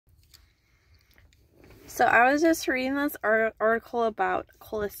So I was just reading this article about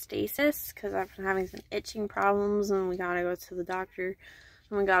cholestasis because I've been having some itching problems and we gotta go to the doctor.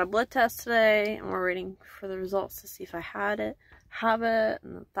 And we got a blood test today and we're waiting for the results to see if I have it.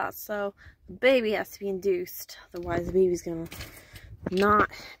 And if that's so, the baby has to be induced. Otherwise the baby's gonna not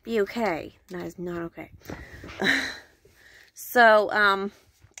be okay. That is not okay. So,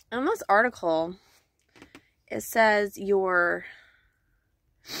 in this article, it says you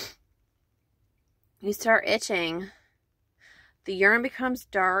start itching, the urine becomes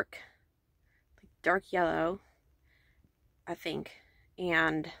dark yellow, I think,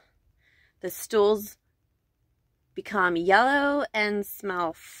 and the stools become yellow and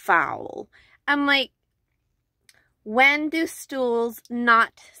smell foul. I'm like, when do stools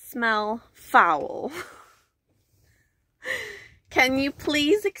not smell foul? Can you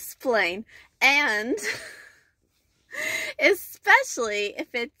please explain? And especially if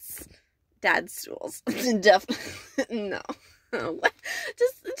it's dad's stools. Definitely no. What?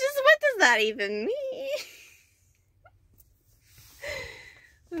 Just what does that even mean?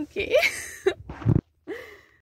 Okay.